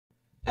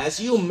As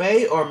you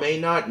may or may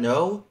not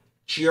know,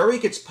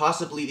 Chiori gets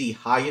possibly the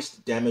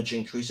highest damage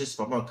increases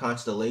from her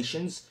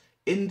constellations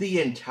in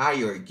the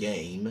entire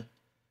game.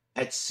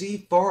 At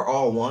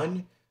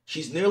C4R1,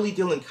 she's nearly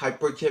dealing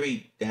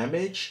hypercarry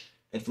damage,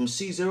 and from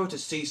C0 to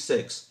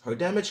C6, her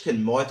damage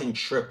can more than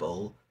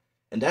triple,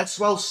 and that's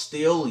while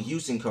still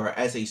using her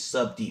as a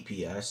sub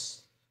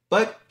DPS.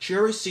 But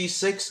Chiori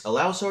C6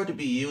 allows her to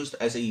be used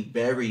as a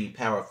very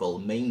powerful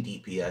main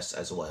DPS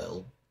as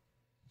well.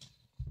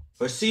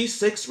 Her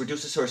C6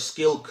 reduces her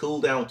skill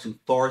cooldown to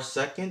 4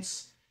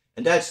 seconds,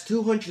 and adds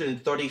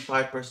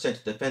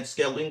 235% defense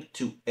scaling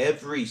to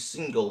every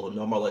single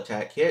normal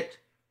attack hit.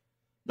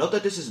 Note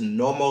that this is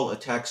normal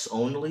attacks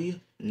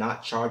only,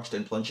 not charged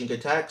and plunging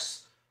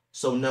attacks,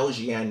 so no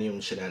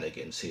Jianyun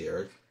shenanigans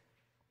here.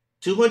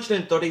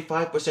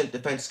 235%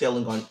 defense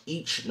scaling on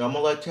each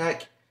normal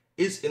attack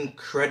is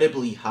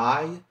incredibly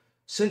high,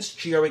 since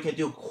Chiori can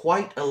do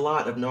quite a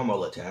lot of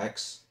normal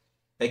attacks.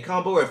 A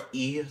combo of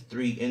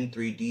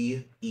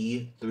E3N3D,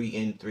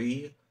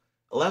 E3N3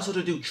 allows her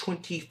to do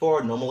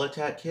 24 normal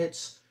attack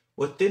hits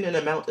within an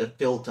amount of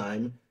fill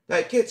time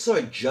that gets her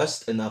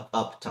just enough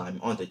uptime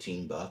on the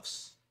team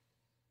buffs.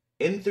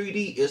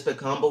 N3D is the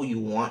combo you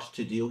want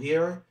to do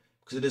here,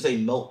 because it is a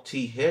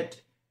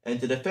multi-hit,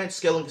 and the defense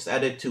scaling is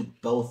added to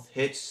both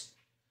hits,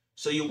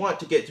 so you want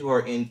to get to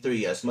her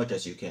N3 as much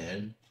as you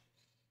can.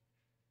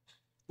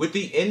 With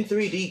the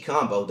N3D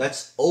combo,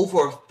 that's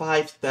over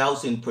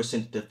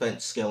 5,000%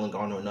 defense scaling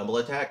on her normal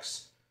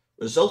attacks,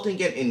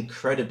 resulting in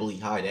incredibly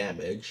high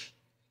damage.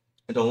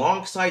 And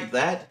alongside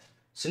that,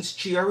 since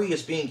Chiori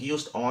is being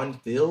used on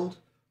field,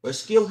 her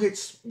skill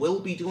hits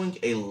will be doing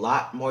a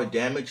lot more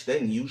damage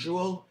than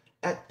usual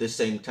at the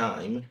same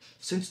time,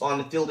 since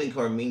on-fielding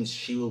her means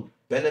she will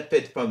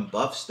benefit from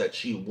buffs that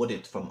she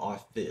wouldn't from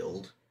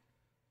off-field.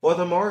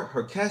 Furthermore,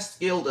 her cast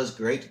skill does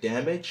great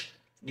damage.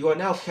 You are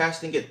now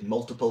casting it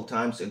multiple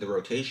times in the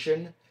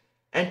rotation,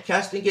 and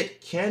casting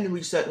it can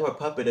reset her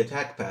puppet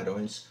attack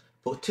patterns,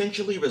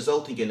 potentially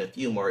resulting in a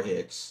few more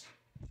hits.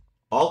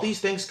 All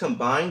these things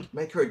combined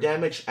make her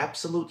damage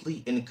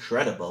absolutely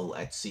incredible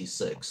at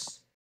C6.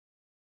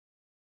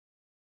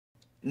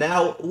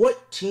 Now,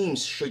 what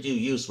teams should you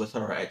use with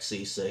her at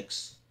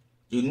C6?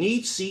 You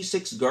need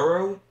C6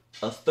 Goro,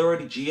 a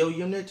third Geo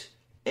unit,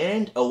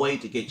 and a way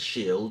to get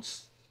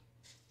shields.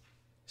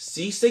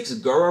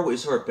 C6 Goro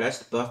is her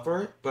best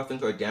buffer,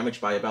 buffing her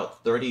damage by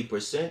about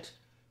 30%,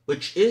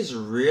 which is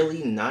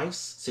really nice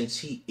since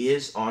he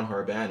is on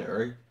her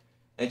banner.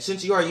 And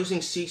since you are using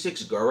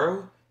C6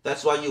 Goro,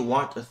 that's why you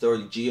want a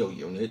third Geo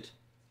unit.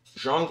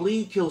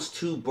 Zhongli kills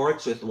 2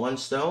 birds with 1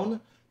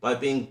 stone, by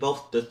being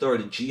both the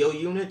third Geo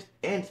unit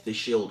and the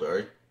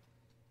shielder.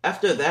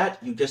 After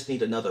that, you just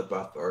need another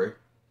buffer.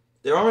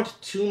 There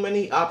aren't too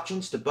many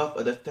options to buff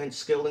a defense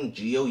scaling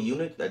Geo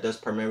unit that does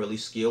primarily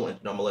skill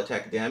and normal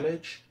attack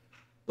damage,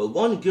 but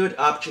one good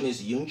option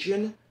is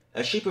Yunjin,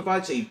 as she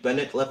provides a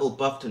Bennett level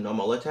buff to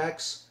normal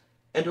attacks,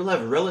 and will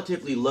have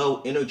relatively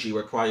low energy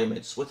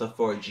requirements with a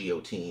 4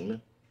 Geo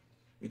team.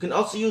 You can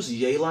also use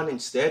Yelan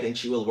instead, and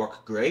she will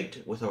work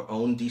great with her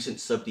own decent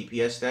sub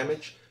DPS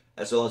damage,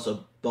 as well as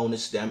a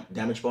bonus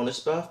damage bonus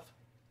buff.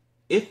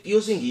 If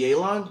using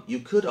Yelan, you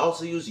could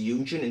also use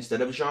Yunjin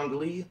instead of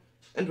Zhongli,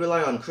 and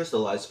rely on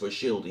Crystallize for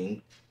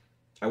shielding.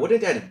 I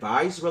wouldn't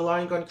advise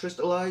relying on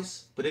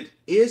Crystallize, but it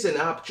is an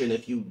option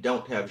if you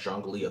don't have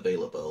Zhongli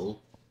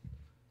available.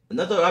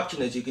 Another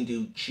option is you can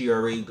do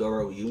Chiori,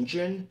 Goro,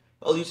 Yunjin,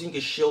 while using a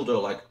shielder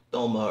like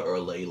Thoma or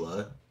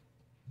Layla.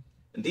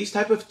 In these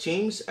type of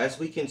teams, as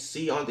we can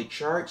see on the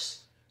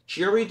charts,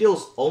 Chiori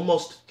deals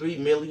almost 3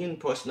 million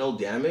personal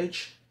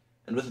damage,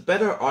 and with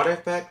better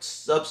artifact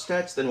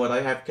substats than what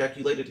I have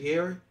calculated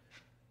here,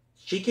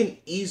 she can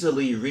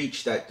easily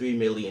reach that 3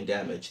 million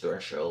damage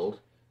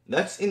threshold.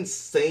 That's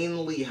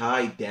insanely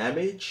high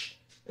damage,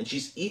 and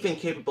she's even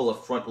capable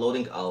of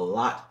front-loading a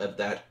lot of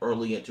that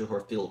early into her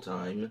field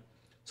time.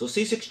 So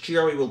C6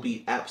 Chiori will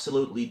be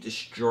absolutely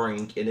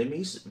destroying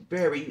enemies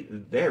very,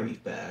 very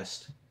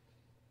fast.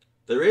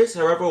 There is,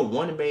 however,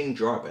 one main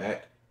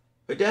drawback.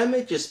 Her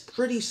damage is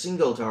pretty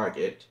single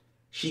target.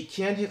 She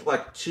can hit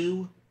like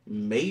 2,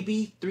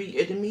 maybe 3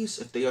 enemies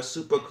if they are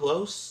super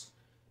close,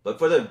 but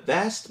for the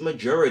vast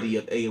majority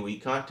of AoE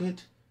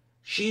content,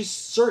 she's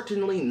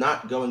certainly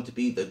not going to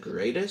be the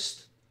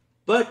greatest,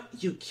 but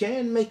you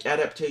can make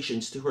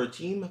adaptations to her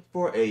team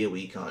for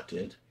AoE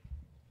content.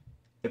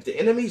 If the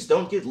enemies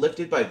don't get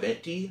lifted by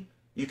Venti,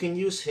 you can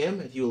use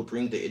him if you will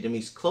bring the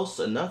enemies close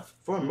enough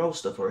for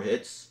most of her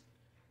hits.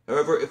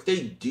 However, if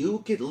they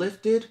do get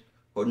lifted,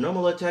 her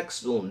normal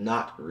attacks will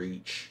not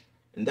reach.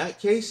 In that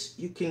case,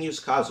 you can use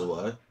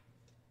Kazuha.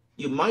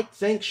 You might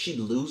think she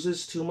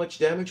loses too much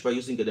damage by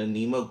using an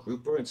Anemo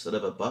grouper instead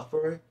of a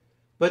buffer,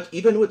 but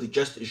even with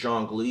just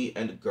Zhongli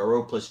and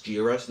Goro plus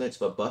G-Resonance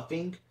for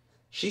buffing,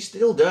 she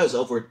still does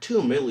over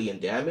 2 million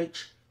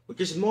damage, which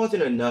is more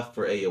than enough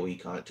for AoE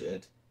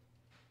content.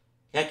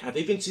 Heck, I've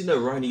even seen a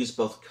run use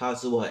both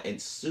Kazuha and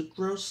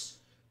Sucrose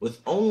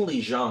with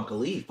only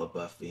Zhongli for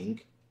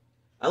buffing.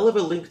 I'll leave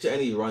a link to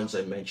any runs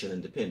I mention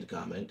in the pinned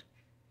comment.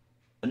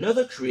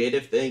 Another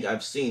creative thing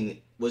I've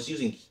seen was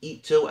using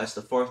Ito as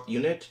the 4th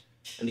unit,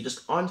 and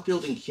just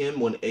on-fielding him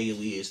when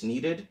AoE is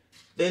needed,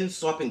 then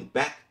swapping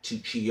back to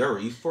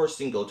Chiori for a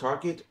single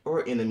target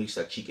or enemies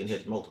that she can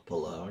hit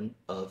multiple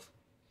of.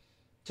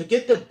 To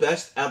get the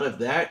best out of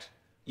that,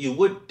 you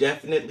would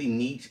definitely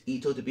need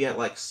Ito to be at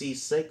like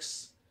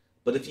C6,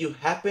 but if you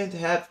happen to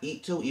have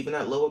Ito even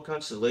at lower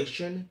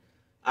constellation,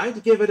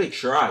 I'd give it a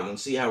try and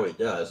see how it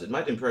does. It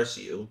might impress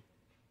you.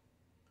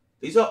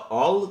 These are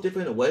all the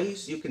different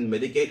ways you can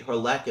mitigate her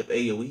lack of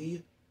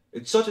AoE.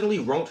 It certainly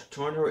won't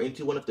turn her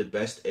into one of the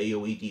best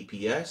AoE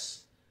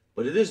DPS,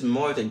 but it is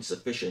more than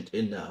sufficient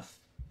enough.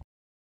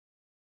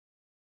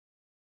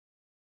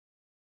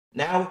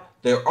 Now,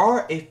 there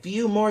are a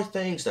few more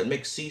things that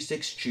make C6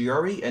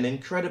 Chiori an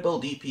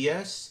incredible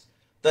DPS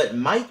that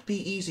might be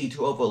easy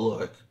to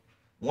overlook.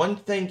 One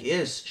thing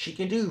is, she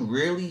can do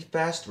really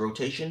fast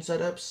rotation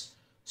setups,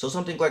 so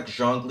something like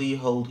Zhongli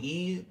hold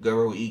E,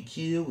 Goro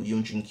EQ,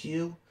 Yunjin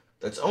Q,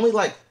 that's only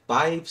like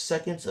 5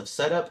 seconds of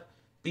setup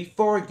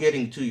before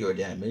getting to your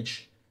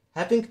damage.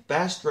 Having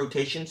fast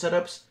rotation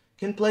setups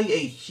can play a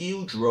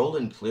huge role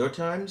in clear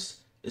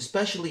times,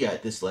 especially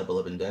at this level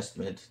of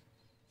investment.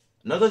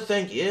 Another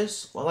thing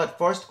is, while at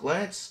first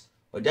glance,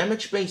 her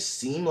damage may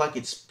seem like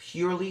it's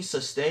purely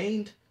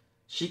sustained,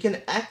 she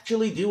can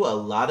actually do a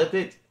lot of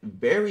it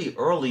very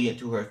early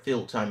into her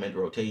fill time and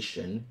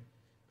rotation.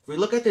 If we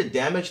look at the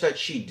damage that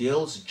she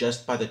deals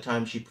just by the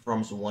time she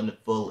performs one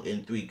full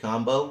in-3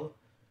 combo,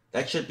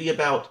 that should be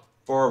about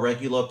 4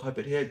 regular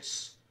puppet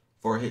hits,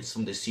 4 hits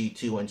from the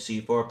C2 and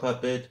C4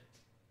 puppet,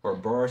 her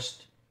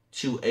burst,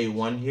 2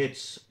 A1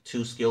 hits,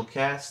 2 skill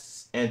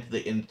casts, and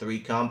the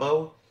in-3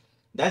 combo.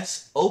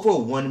 That's over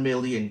 1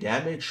 million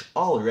damage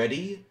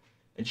already,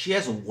 and she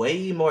has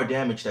way more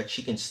damage that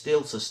she can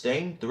still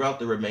sustain throughout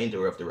the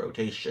remainder of the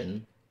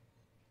rotation.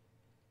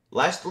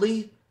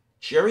 Lastly,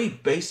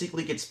 Chiori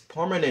basically gets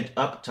permanent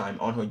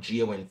uptime on her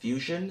Geo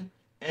Infusion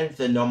and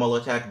the normal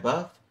attack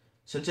buff,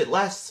 since it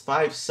lasts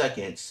 5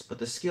 seconds, but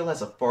the skill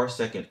has a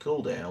 4-second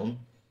cooldown.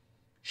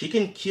 She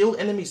can kill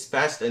enemies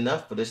fast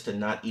enough for this to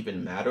not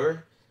even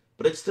matter,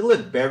 but it's still a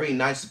very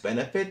nice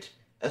benefit,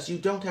 as you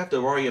don't have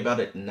to worry about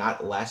it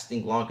not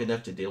lasting long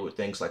enough to deal with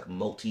things like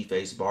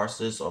multi-phase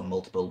bosses or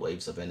multiple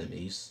waves of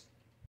enemies.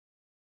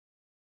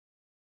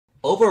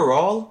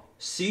 Overall,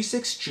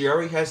 C6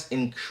 Chiori has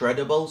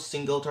incredible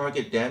single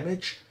target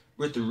damage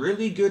with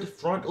really good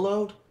front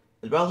load,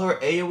 and while her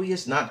AoE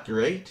is not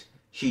great,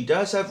 she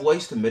does have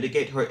ways to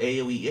mitigate her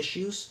AoE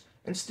issues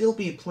and still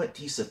be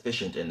plenty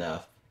sufficient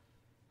enough.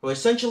 Her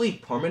essentially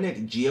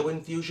permanent Geo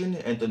Infusion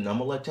and the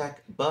normal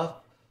attack buff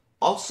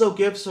also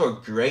gives her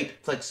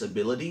great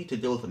flexibility to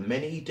deal with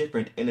many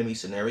different enemy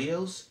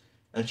scenarios,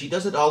 and she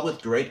does it all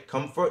with great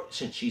comfort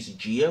since she's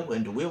Geo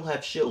and will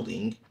have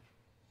shielding.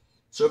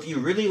 So if you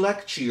really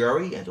like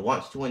Chiori and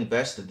want to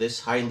invest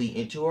this highly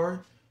into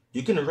her,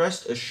 you can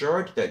rest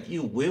assured that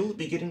you will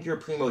be getting your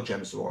Primo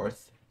Gems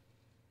worth.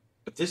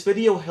 If this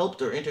video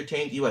helped or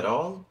entertained you at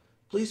all,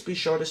 please be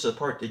sure to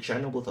support the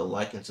channel with a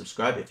like and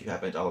subscribe if you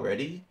haven't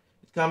already.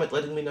 Comment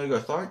letting me know your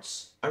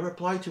thoughts. I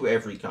reply to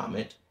every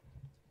comment.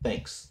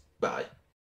 Thanks. Bye.